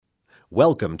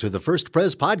Welcome to the First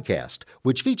Pres podcast,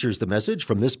 which features the message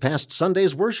from this past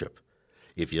Sunday's worship.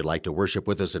 If you'd like to worship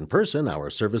with us in person, our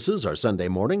services are Sunday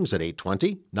mornings at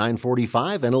 8:20,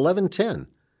 9:45, and 11:10.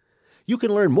 You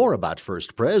can learn more about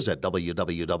First Pres at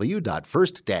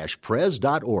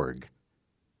www.first-pres.org.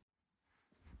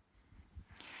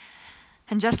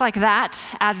 And just like that,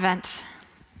 Advent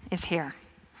is here.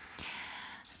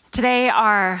 Today,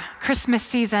 our Christmas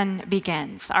season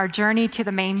begins. Our journey to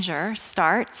the manger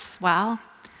starts,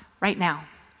 right now.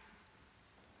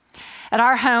 At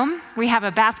our home, we have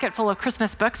a basket full of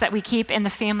Christmas books that we keep in the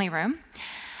family room.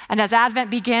 And as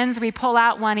Advent begins, we pull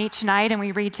out one each night and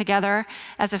we read together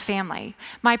as a family.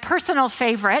 My personal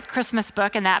favorite Christmas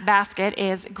book in that basket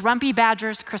is Grumpy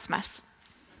Badger's Christmas.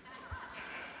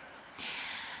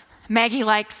 Maggie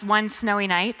likes One Snowy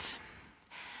Night.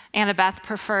 Annabeth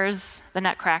prefers The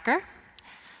Nutcracker.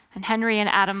 And Henry and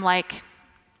Adam like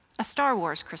A Star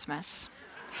Wars Christmas.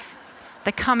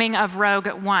 The Coming of Rogue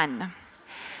One.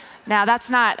 Now, that's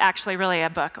not actually really a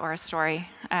book or a story,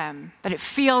 but it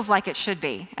feels like it should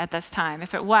be at this time.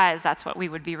 If it was, that's what we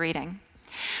would be reading.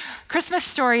 Christmas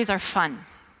stories are fun.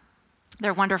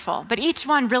 They're wonderful, but each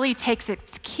one really takes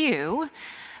its cue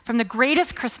from the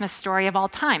greatest Christmas story of all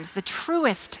times, the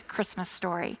truest Christmas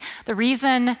story, the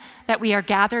reason that we are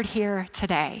gathered here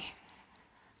today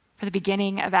for the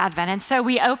beginning of Advent. And so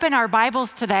we open our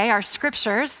Bibles today, our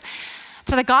scriptures,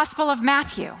 to the Gospel of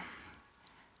Matthew,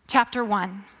 chapter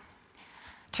 1,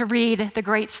 to read the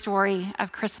great story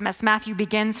of Christmas. Matthew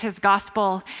begins his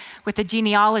gospel with the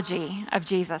genealogy of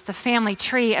Jesus, the family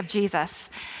tree of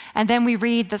Jesus. And then we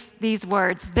read these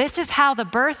words, "This is how the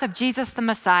birth of Jesus the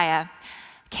Messiah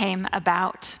came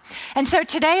about." And so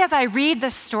today, as I read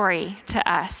this story to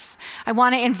us, I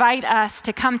want to invite us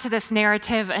to come to this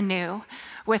narrative anew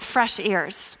with fresh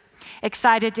ears,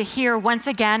 excited to hear once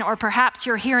again, or perhaps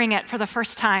you're hearing it for the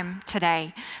first time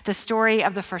today, the story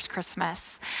of the first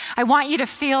Christmas. I want you to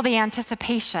feel the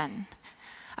anticipation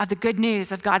of the good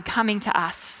news of God coming to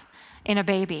us in a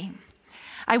baby.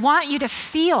 I want you to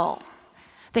feel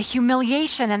the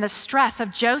humiliation and the stress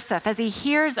of Joseph as he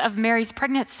hears of Mary's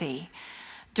pregnancy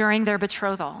during their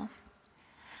betrothal.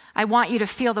 I want you to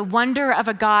feel the wonder of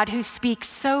a God who speaks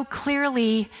so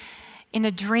clearly in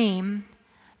a dream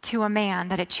to a man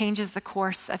that it changes the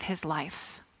course of his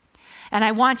life. And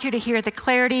I want you to hear the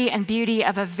clarity and beauty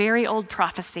of a very old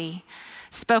prophecy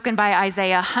spoken by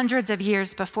Isaiah hundreds of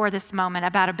years before this moment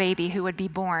about a baby who would be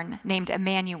born named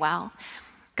Emmanuel,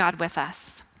 God with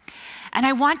us. And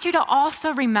I want you to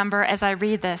also remember as I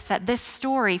read this that this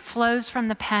story flows from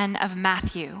the pen of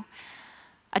Matthew,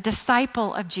 a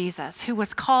disciple of Jesus who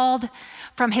was called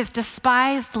from his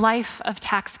despised life of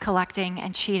tax collecting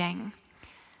and cheating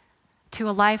to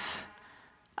a life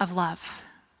of love,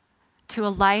 to a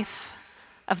life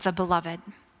of the beloved.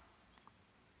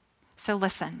 So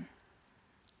listen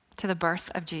to the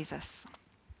birth of Jesus.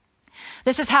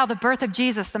 This is how the birth of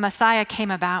Jesus, the Messiah,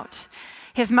 came about.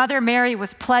 His mother Mary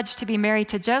was pledged to be married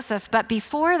to Joseph, but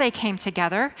before they came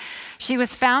together, she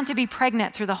was found to be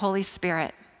pregnant through the Holy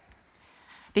Spirit.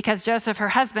 Because Joseph, her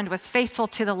husband, was faithful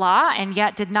to the law and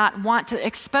yet did not want to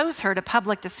expose her to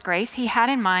public disgrace, he had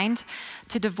in mind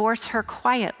to divorce her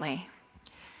quietly.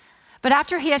 But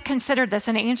after he had considered this,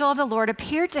 an angel of the Lord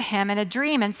appeared to him in a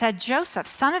dream and said, "Joseph,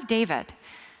 son of David,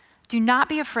 do not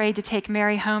be afraid to take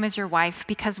Mary home as your wife,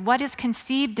 because what is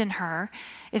conceived in her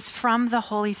is from the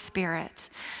Holy Spirit.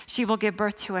 She will give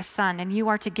birth to a son, and you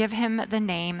are to give him the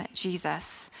name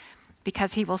Jesus,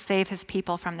 because he will save his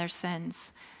people from their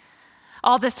sins."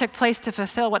 All this took place to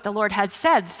fulfill what the Lord had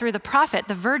said through the prophet.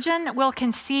 "The virgin will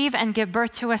conceive and give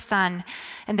birth to a son,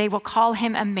 and they will call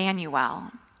him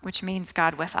Emmanuel," which means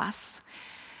God with us.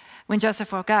 When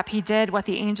Joseph woke up, he did what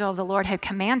the angel of the Lord had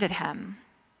commanded him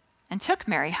and took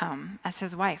Mary home as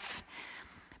his wife.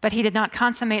 But he did not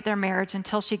consummate their marriage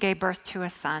until she gave birth to a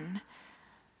son,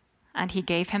 and he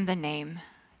gave him the name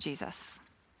Jesus.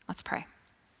 Let's pray.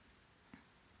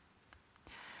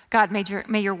 God, may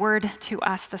your word to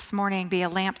us this morning be a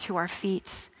lamp to our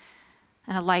feet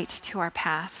and a light to our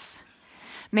path.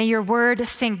 May your word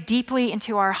sink deeply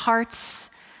into our hearts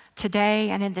today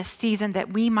and in this season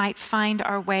that we might find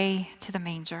our way to the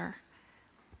manger,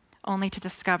 only to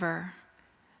discover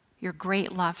your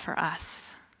great love for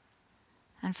us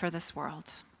and for this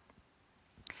world.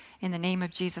 In the name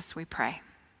of Jesus we pray.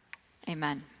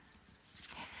 Amen.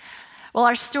 Well,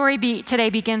 our story today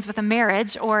begins with a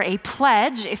marriage, or a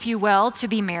pledge, if you will, to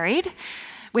be married,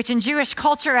 which in Jewish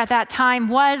culture at that time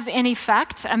was, in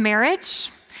effect, a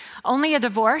marriage. Only a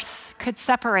divorce could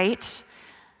separate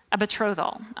a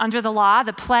betrothal. Under the law,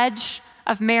 the pledge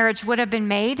of marriage would have been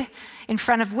made in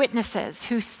front of witnesses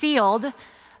who sealed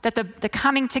that the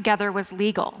coming together was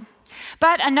legal.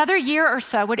 But another year or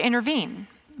so would intervene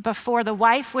before the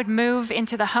wife would move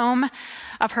into the home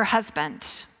of her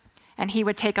husband, and he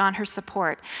would take on her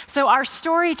support. So our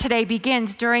story today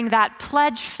begins during that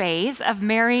pledge phase of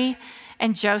Mary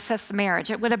and Joseph's marriage.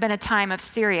 It would have been a time of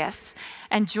serious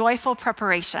and joyful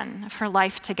preparation for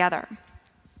life together.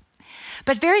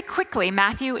 But very quickly,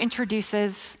 Matthew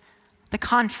introduces the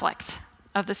conflict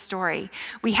of the story.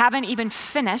 We haven't even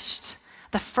finished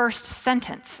the first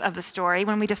sentence of the story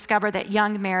when we discover that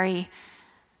young Mary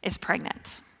is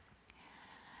pregnant.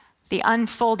 The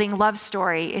unfolding love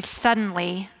story is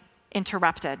suddenly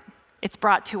interrupted. It's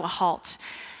brought to a halt.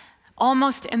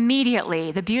 Almost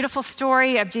immediately, the beautiful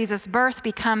story of Jesus' birth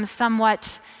becomes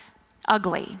somewhat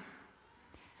ugly.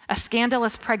 A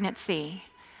scandalous pregnancy,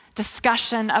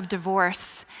 discussion of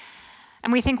divorce.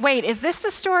 And we think, wait, is this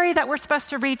the story that we're supposed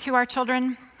to read to our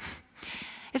children?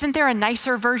 Isn't there a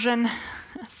nicer version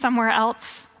somewhere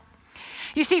else?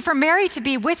 You see, for Mary to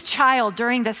be with child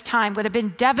during this time would have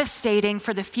been devastating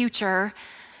for the future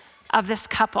of this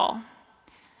couple.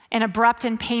 An abrupt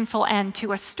and painful end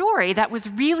to a story that was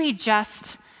really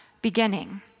just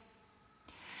beginning.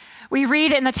 We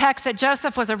read in the text that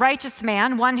Joseph was a righteous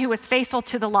man, one who was faithful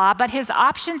to the law, but his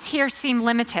options here seem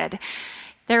limited.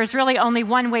 There is really only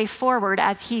one way forward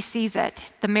as he sees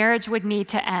it. The marriage would need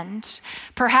to end.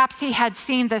 Perhaps he had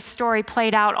seen this story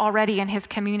played out already in his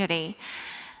community,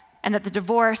 and that the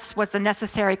divorce was the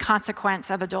necessary consequence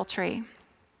of adultery.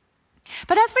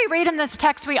 But as we read in this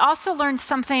text, we also learn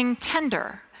something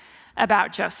tender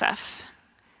about Joseph.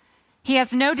 He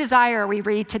has no desire, we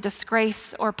read, to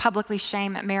disgrace or publicly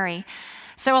shame Mary.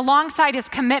 So alongside his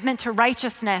commitment to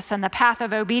righteousness and the path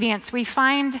of obedience, we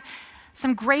find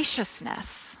some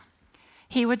graciousness.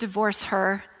 He would divorce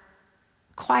her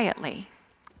quietly.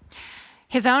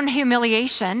 His own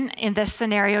humiliation in this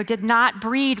scenario did not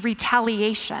breed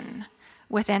retaliation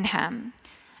within him.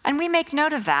 And we make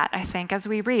note of that, I think, as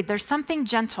we read. There's something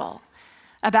gentle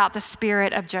about the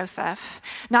spirit of Joseph.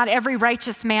 Not every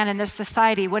righteous man in this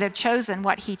society would have chosen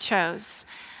what he chose,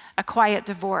 a quiet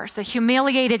divorce. A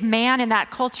humiliated man in that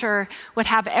culture would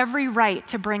have every right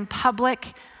to bring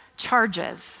public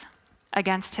charges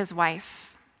against his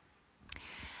wife.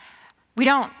 We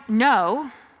don't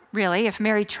know, really, if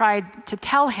Mary tried to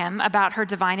tell him about her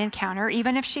divine encounter.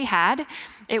 Even if she had,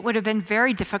 it would have been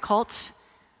very difficult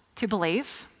to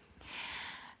believe.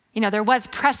 You know, there was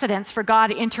precedence for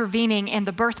God intervening in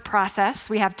the birth process.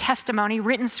 We have testimony,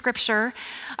 written scripture,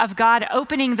 of God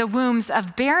opening the wombs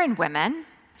of barren women,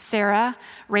 Sarah,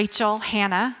 Rachel,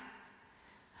 Hannah.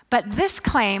 But this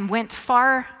claim went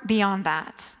far beyond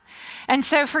that. And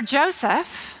so for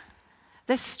Joseph,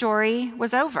 this story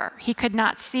was over. He could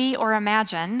not see or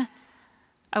imagine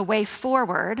a way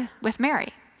forward with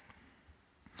Mary.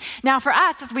 Now, for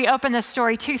us, as we open this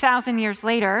story 2,000 years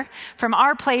later, from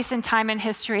our place in time and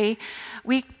history,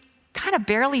 we kind of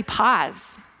barely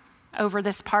pause over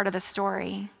this part of the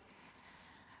story.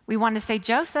 We want to say,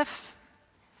 Joseph,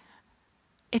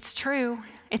 it's true.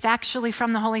 It's actually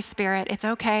from the Holy Spirit. It's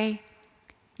okay.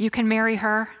 You can marry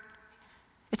her.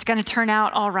 It's going to turn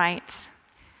out all right.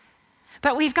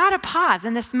 But we've got to pause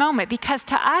in this moment because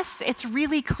to us, it's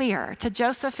really clear. To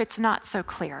Joseph, it's not so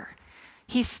clear.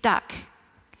 He's stuck.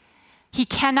 He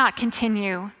cannot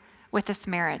continue with this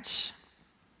marriage.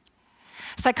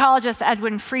 Psychologist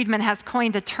Edwin Friedman has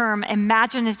coined the term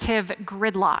imaginative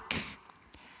gridlock,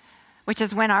 which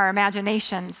is when our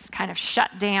imaginations kind of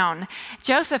shut down.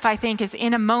 Joseph, I think, is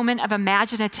in a moment of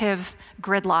imaginative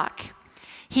gridlock.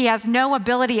 He has no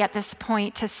ability at this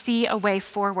point to see a way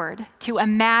forward, to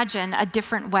imagine a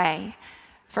different way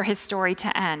for his story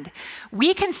to end.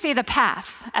 We can see the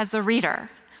path as the reader.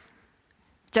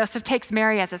 Joseph takes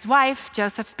Mary as his wife.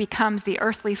 Joseph becomes the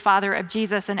earthly father of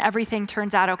Jesus, and everything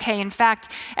turns out okay. In fact,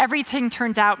 everything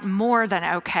turns out more than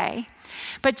okay.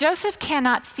 But Joseph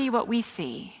cannot see what we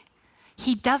see.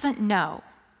 He doesn't know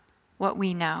what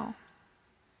we know.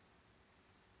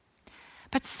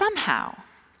 But somehow,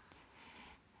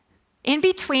 in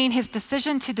between his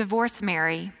decision to divorce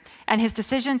Mary and his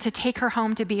decision to take her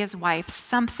home to be his wife,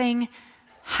 something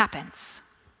happens.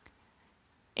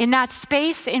 In that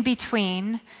space in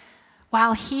between,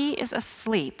 while he is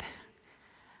asleep,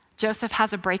 Joseph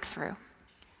has a breakthrough.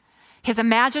 His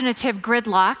imaginative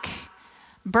gridlock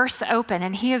bursts open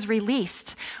and he is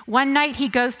released. One night he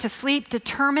goes to sleep,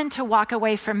 determined to walk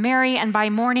away from Mary, and by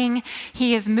morning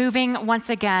he is moving once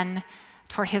again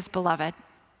toward his beloved.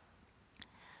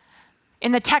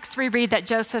 In the text, we read that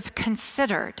Joseph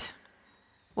considered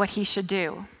what he should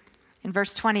do. in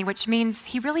verse 20, which means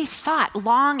he really thought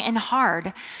long and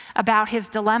hard about his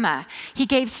dilemma. He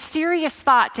gave serious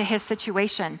thought to his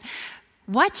situation.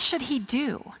 What should he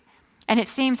do? And it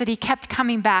seems that he kept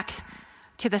coming back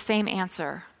to the same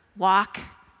answer: walk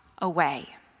away.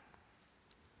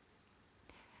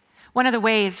 One of the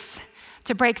ways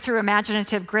to break through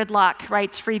imaginative gridlock,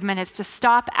 writes Friedman, is to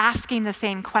stop asking the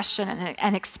same question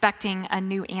and expecting a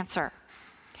new answer.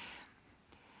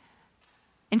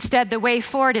 Instead, the way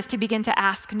forward is to begin to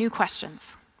ask new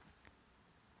questions,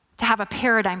 to have a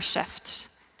paradigm shift,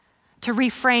 to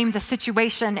reframe the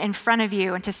situation in front of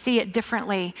you and to see it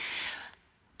differently.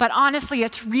 But honestly,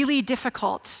 it's really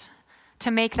difficult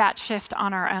to make that shift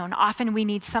on our own. Often we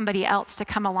need somebody else to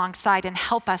come alongside and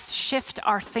help us shift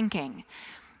our thinking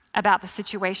about the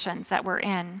situations that we're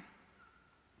in.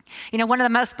 You know, one of the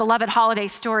most beloved holiday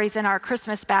stories in our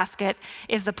Christmas basket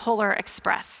is the Polar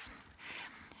Express.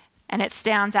 And it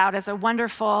stands out as a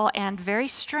wonderful and very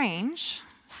strange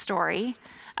story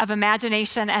of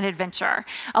imagination and adventure.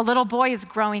 A little boy is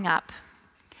growing up,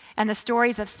 and the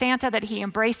stories of Santa that he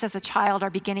embraced as a child are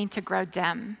beginning to grow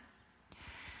dim.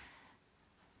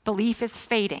 Belief is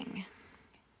fading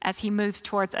as he moves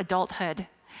towards adulthood.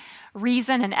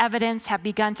 Reason and evidence have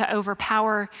begun to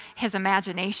overpower his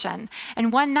imagination.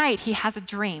 And one night he has a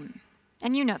dream.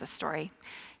 And you know the story.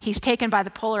 He's taken by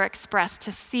the Polar Express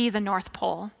to see the North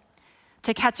Pole,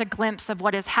 to catch a glimpse of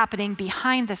what is happening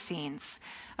behind the scenes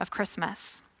of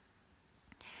Christmas.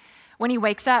 When he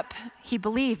wakes up, he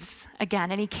believes again,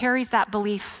 and he carries that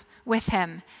belief with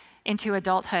him into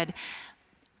adulthood.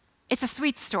 It's a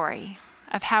sweet story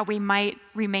of how we might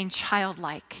remain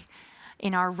childlike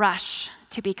in our rush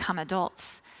to become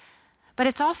adults. But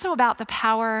it's also about the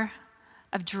power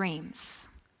of dreams,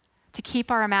 to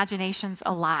keep our imaginations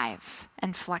alive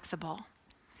and flexible.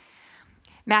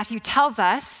 Matthew tells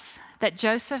us that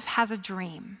Joseph has a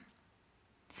dream.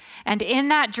 And in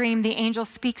that dream, the angel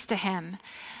speaks to him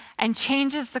and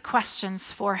changes the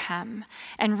questions for him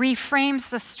and reframes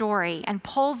the story and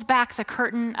pulls back the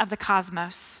curtain of the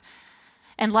cosmos.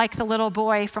 And like the little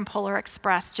boy from Polar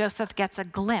Express, Joseph gets a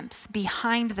glimpse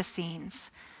behind the scenes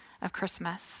of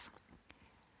Christmas.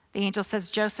 The angel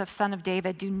says, "Joseph, son of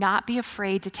David, do not be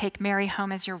afraid to take Mary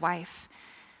home as your wife,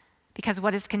 because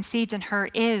what is conceived in her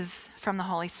is from the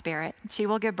Holy Spirit. She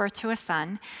will give birth to a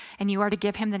son, and you are to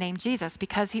give him the name Jesus,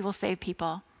 because he will save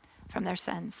people from their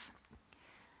sins."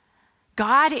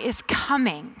 God is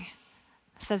coming,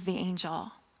 says the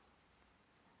angel.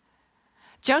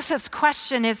 Joseph's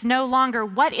question is no longer,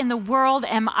 what in the world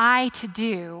am I to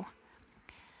do?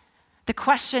 The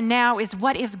question now is,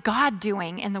 what is God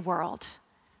doing in the world?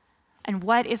 And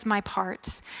what is my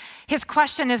part? His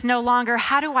question is no longer,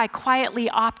 how do I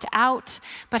quietly opt out,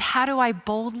 but how do I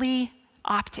boldly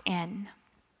opt in?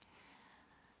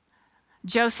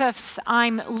 Joseph's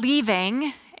 "I'm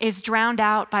leaving" is drowned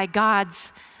out by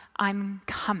God's "I'm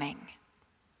coming."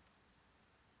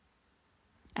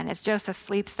 And as Joseph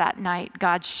sleeps that night,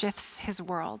 God shifts his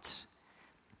world,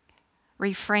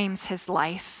 reframes his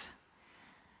life,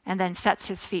 and then sets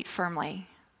his feet firmly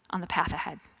on the path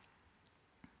ahead.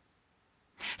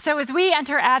 So as we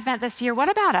enter Advent this year, what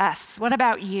about us? What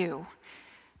about you?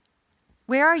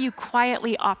 Where are you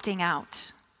quietly opting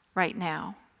out right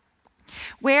now?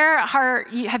 Where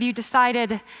have you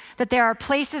decided that there are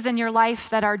places in your life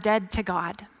that are dead to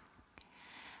God?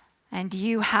 And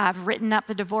you have written up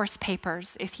the divorce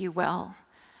papers, if you will,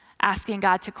 asking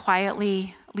God to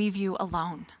quietly leave you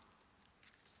alone.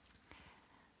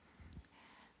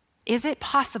 Is it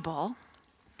possible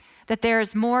that there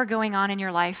is more going on in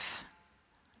your life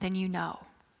than you know?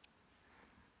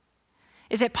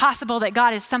 Is it possible that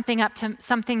God is up to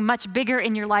something much bigger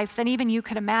in your life than even you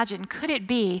could imagine? Could it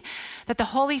be that the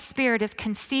Holy Spirit is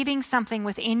conceiving something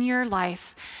within your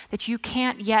life that you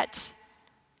can't yet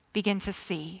begin to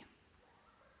see?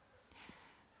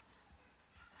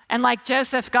 And like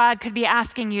Joseph, God could be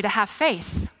asking you to have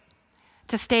faith,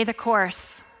 to stay the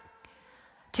course,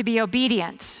 to be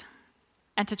obedient,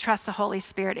 and to trust the Holy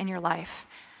Spirit in your life.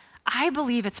 I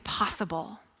believe it's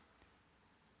possible,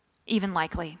 even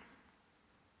likely.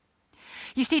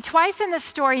 You see, twice in this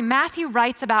story, Matthew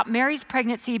writes about Mary's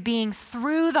pregnancy being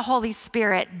through the Holy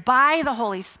Spirit, by the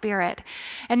Holy Spirit.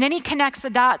 And then he connects the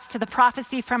dots to the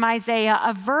prophecy from Isaiah,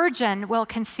 a virgin will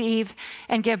conceive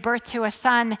and give birth to a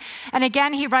son. And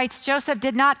again, he writes, Joseph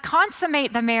did not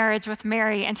consummate the marriage with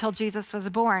Mary until Jesus was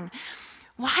born.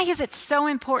 Why is it so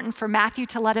important for Matthew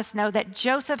to let us know that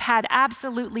Joseph had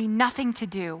absolutely nothing to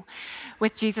do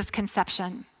with Jesus'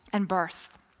 conception and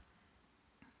birth?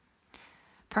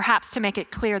 Perhaps to make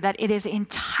it clear that it is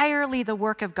entirely the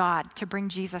work of God to bring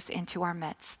Jesus into our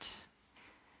midst.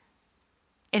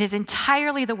 It is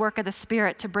entirely the work of the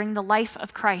Spirit to bring the life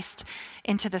of Christ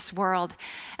into this world.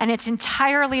 And it's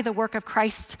entirely the work of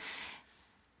Christ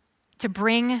to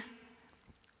bring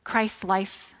Christ's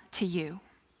life to you.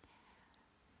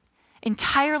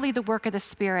 Entirely the work of the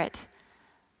Spirit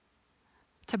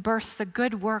to birth the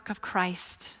good work of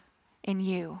Christ in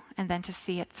you and then to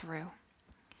see it through.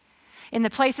 In the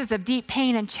places of deep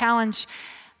pain and challenge,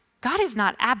 God is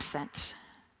not absent.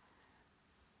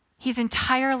 He's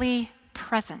entirely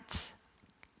present,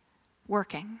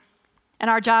 working. And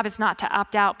our job is not to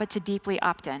opt out, but to deeply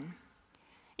opt in,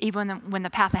 even when the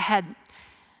path ahead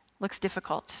looks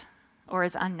difficult or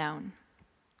is unknown.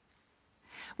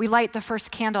 We light the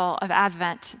first candle of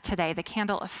Advent today, the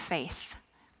candle of faith,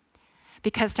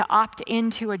 because to opt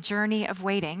into a journey of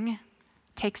waiting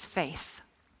takes faith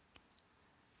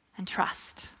and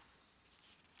trust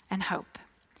and hope.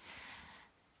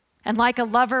 And like a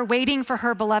lover waiting for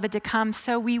her beloved to come,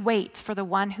 so we wait for the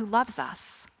one who loves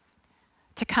us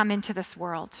to come into this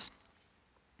world.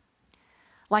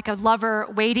 Like a lover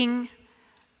waiting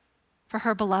for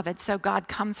her beloved, so God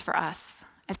comes for us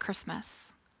at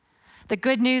Christmas. The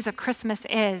good news of Christmas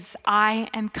is, I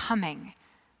am coming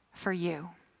for you.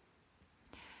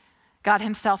 God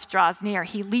himself draws near.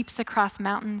 He leaps across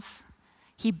mountains.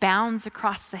 He bounds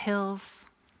across the hills.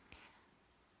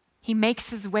 He makes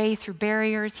his way through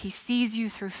barriers. He sees you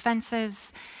through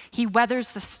fences. He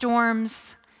weathers the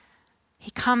storms. He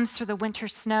comes through the winter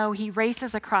snow. He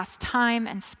races across time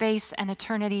and space and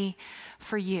eternity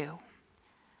for you,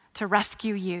 to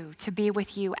rescue you, to be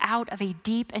with you out of a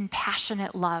deep and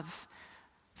passionate love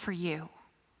for you.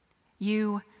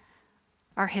 You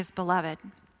are his beloved.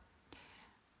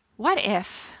 What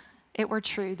if it were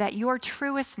true that your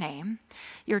truest name,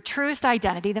 your truest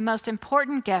identity, the most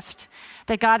important gift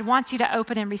that God wants you to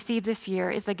open and receive this year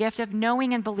is the gift of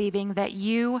knowing and believing that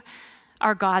you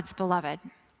are God's beloved?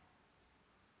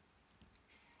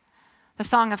 The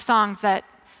Song of Songs that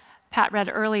Pat read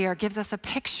earlier gives us a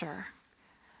picture,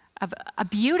 of a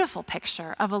beautiful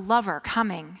picture of a lover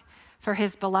coming for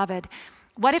his beloved.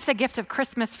 What if the gift of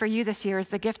Christmas for you this year is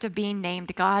the gift of being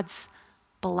named God's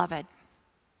beloved?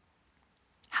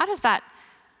 How does that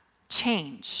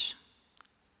change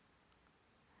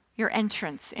your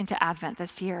entrance into Advent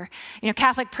this year?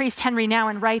 Catholic priest Henry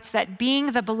Nouwen writes that being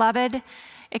the beloved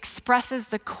expresses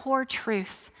the core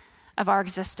truth of our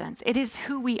existence. It is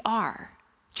who we are,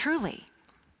 truly.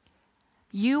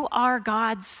 You are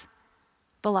God's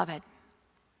beloved.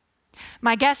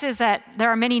 My guess is that there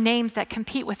are many names that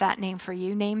compete with that name for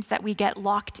you, names that we get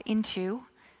locked into,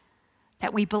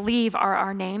 that we believe are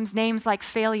our names like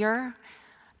failure,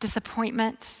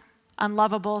 disappointment,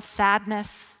 unlovable,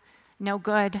 sadness, no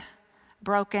good,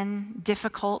 broken,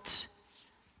 difficult,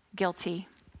 guilty.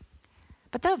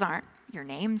 But those aren't your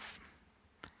names.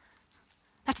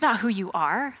 That's not who you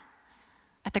are.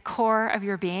 At the core of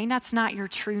your being, that's not your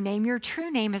true name. Your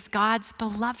true name is God's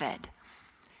beloved,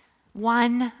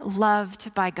 one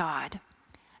loved by God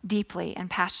deeply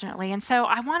and passionately. And so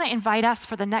I want to invite us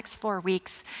for the next 4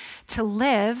 weeks to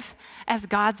live as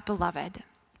God's beloved,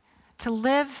 to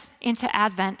live into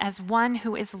Advent as one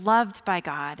who is loved by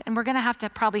God. And we're going to have to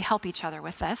probably help each other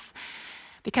with this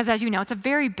because, as you know, it's a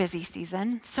very busy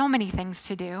season, so many things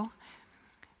to do.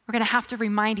 We're going to have to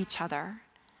remind each other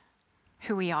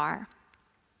who we are.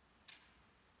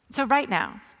 So right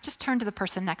now, just turn to the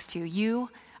person next to you. You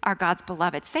are God's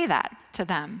beloved. Say that to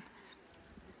them.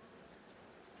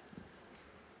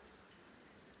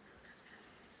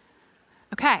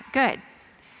 Okay, good.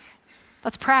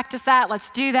 Let's practice that. Let's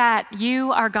do that.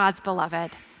 You are God's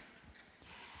beloved.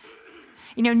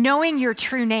 Knowing your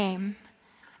true name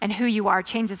and who you are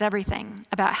changes everything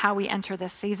about how we enter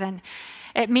this season.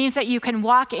 It means that you can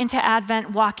walk into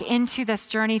Advent, walk into this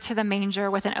journey to the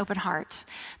manger with an open heart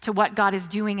to what God is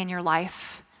doing in your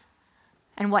life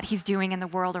and what he's doing in the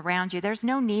world around you. There's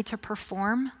no need to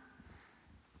perform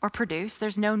or produce.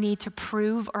 There's no need to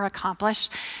prove or accomplish.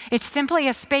 It's simply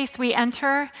a space we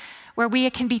enter where we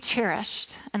can be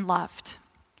cherished and loved,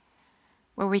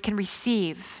 where we can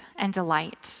receive and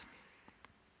delight.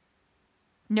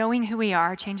 Knowing who we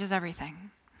are changes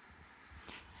everything.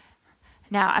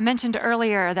 Now, I mentioned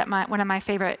earlier that one of my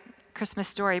favorite Christmas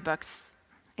storybooks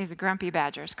is Grumpy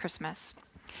Badger's Christmas.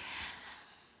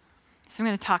 So I'm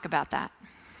going to talk about that.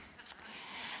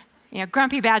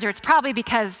 Grumpy Badger, it's probably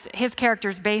because his character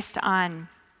is based on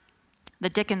the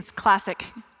Dickens classic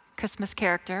Christmas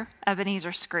character,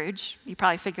 Ebenezer Scrooge. You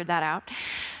probably figured that out.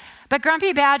 But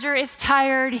Grumpy Badger is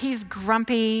tired. He's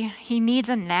grumpy. He needs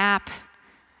a nap.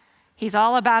 He's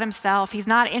all about himself. He's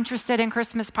not interested in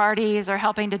Christmas parties or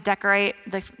helping to decorate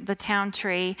the town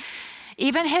tree.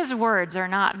 Even his words are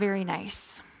not very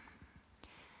nice.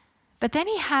 But then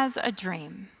he has a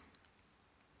dream.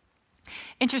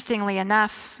 Interestingly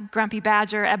enough, Grumpy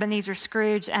Badger, Ebenezer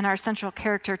Scrooge, and our central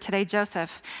character today,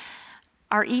 Joseph,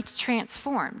 are each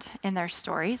transformed in their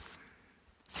stories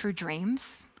through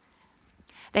dreams.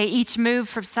 They each move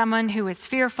from someone who is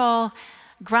fearful,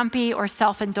 grumpy, or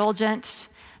self-indulgent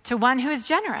to one who is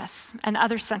generous and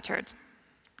other-centered,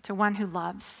 to one who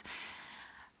loves.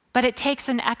 But it takes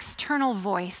an external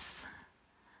voice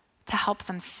to help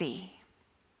them see.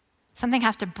 Something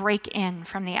has to break in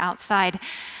from the outside.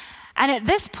 And at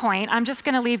this point, I'm just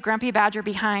going to leave Grumpy Badger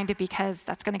behind because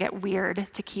that's going to get weird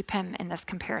to keep him in this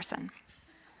comparison.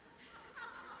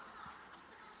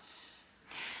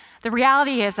 The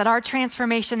reality is that our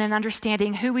transformation and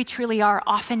understanding who we truly are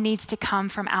often needs to come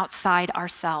from outside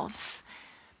ourselves.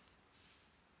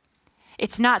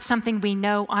 It's not something we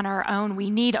know on our own. We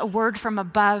need a word from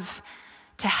above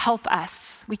to help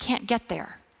us. We can't get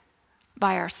there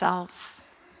by ourselves.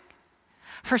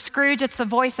 For Scrooge, it's the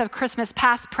voice of Christmas,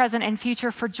 past, present, and future.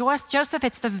 For Joseph,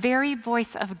 it's the very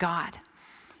voice of God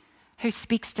who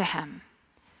speaks to him.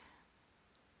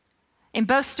 In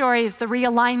both stories, the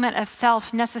realignment of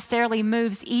self necessarily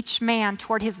moves each man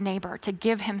toward his neighbor to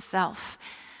give himself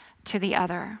to the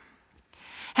other.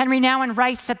 Henry Nouwen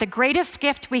writes that the greatest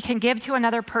gift we can give to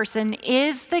another person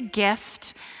is the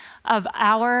gift of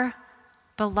our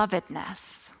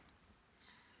belovedness.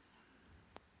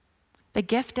 The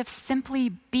gift of simply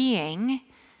being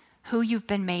who you've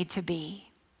been made to be,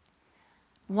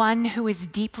 one who is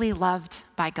deeply loved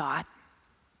by God.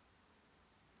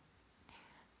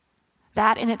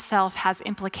 That in itself has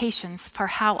implications for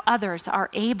how others are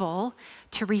able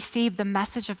to receive the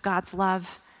message of God's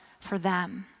love for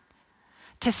them.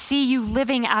 To see you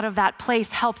living out of that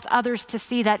place helps others to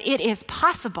see that it is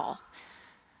possible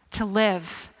to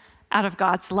live out of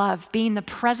God's love, being the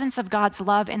presence of God's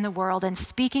love in the world and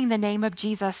speaking the name of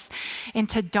Jesus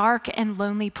into dark and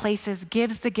lonely places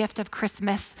gives the gift of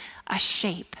Christmas a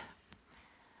shape.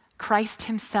 Christ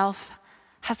himself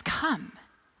has come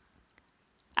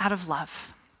out of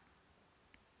love.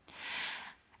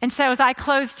 And so as I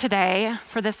close today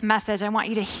for this message, I want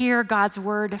you to hear God's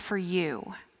word for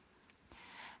you.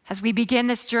 As we begin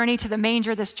this journey to the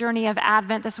manger, this journey of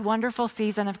Advent, this wonderful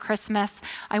season of Christmas,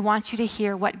 I want you to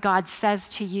hear what God says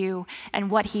to you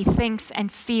and what he thinks and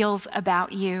feels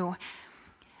about you.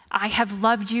 I have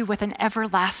loved you with an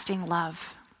everlasting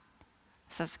love,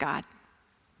 says God.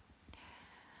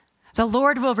 The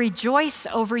Lord will rejoice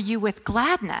over you with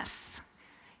gladness.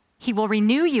 He will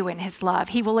renew you in his love.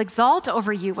 He will exalt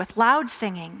over you with loud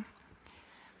singing.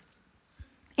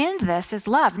 In this is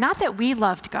love, not that we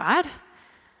loved God,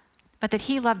 but that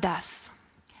he loved us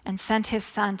and sent his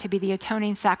son to be the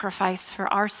atoning sacrifice for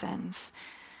our sins.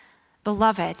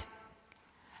 Beloved,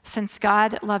 since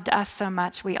God loved us so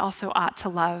much, we also ought to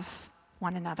love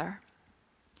one another.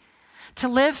 To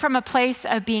live from a place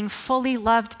of being fully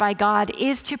loved by God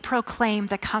is to proclaim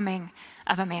the coming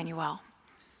of Emmanuel,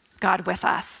 God with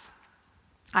us.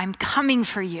 I'm coming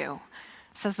for you,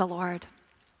 says the Lord.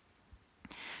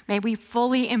 May we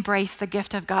fully embrace the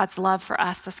gift of God's love for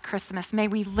us this Christmas. May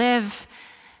we live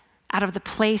out of the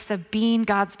place of being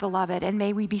God's beloved, and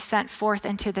may we be sent forth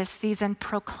into this season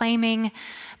proclaiming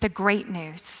the great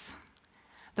news.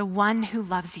 The one who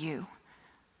loves you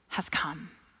has come.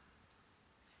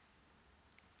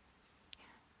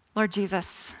 Lord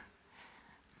Jesus,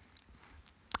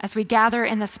 as we gather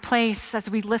in this place, as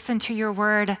we listen to your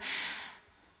word,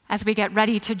 as we get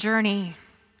ready to journey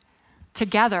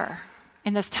together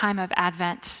in this time of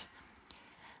Advent,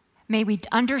 may we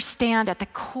understand at the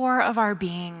core of our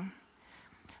being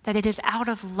that it is out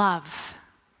of love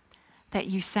that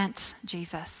you sent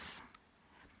Jesus.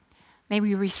 May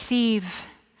we receive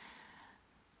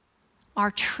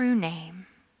our true name,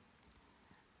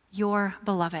 your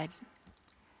beloved.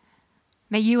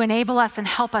 May you enable us and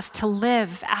help us to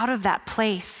live out of that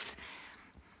place.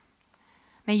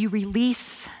 May you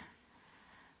release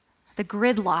the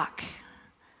gridlock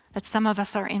that some of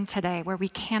us are in today where we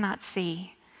cannot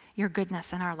see your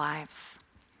goodness in our lives.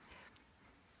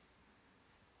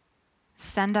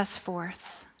 Send us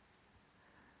forth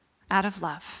out of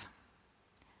love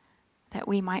that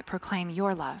we might proclaim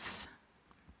your love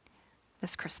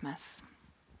this Christmas.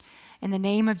 In the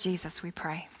name of Jesus, we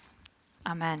pray.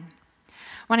 Amen.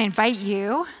 I want to invite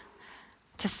you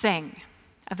to sing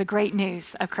of the great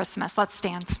news of Christmas. Let's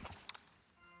stand.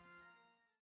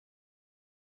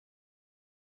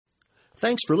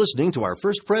 Thanks for listening to our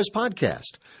First Pres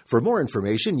podcast. For more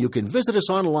information, you can visit us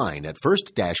online at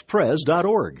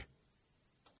first-pres.org.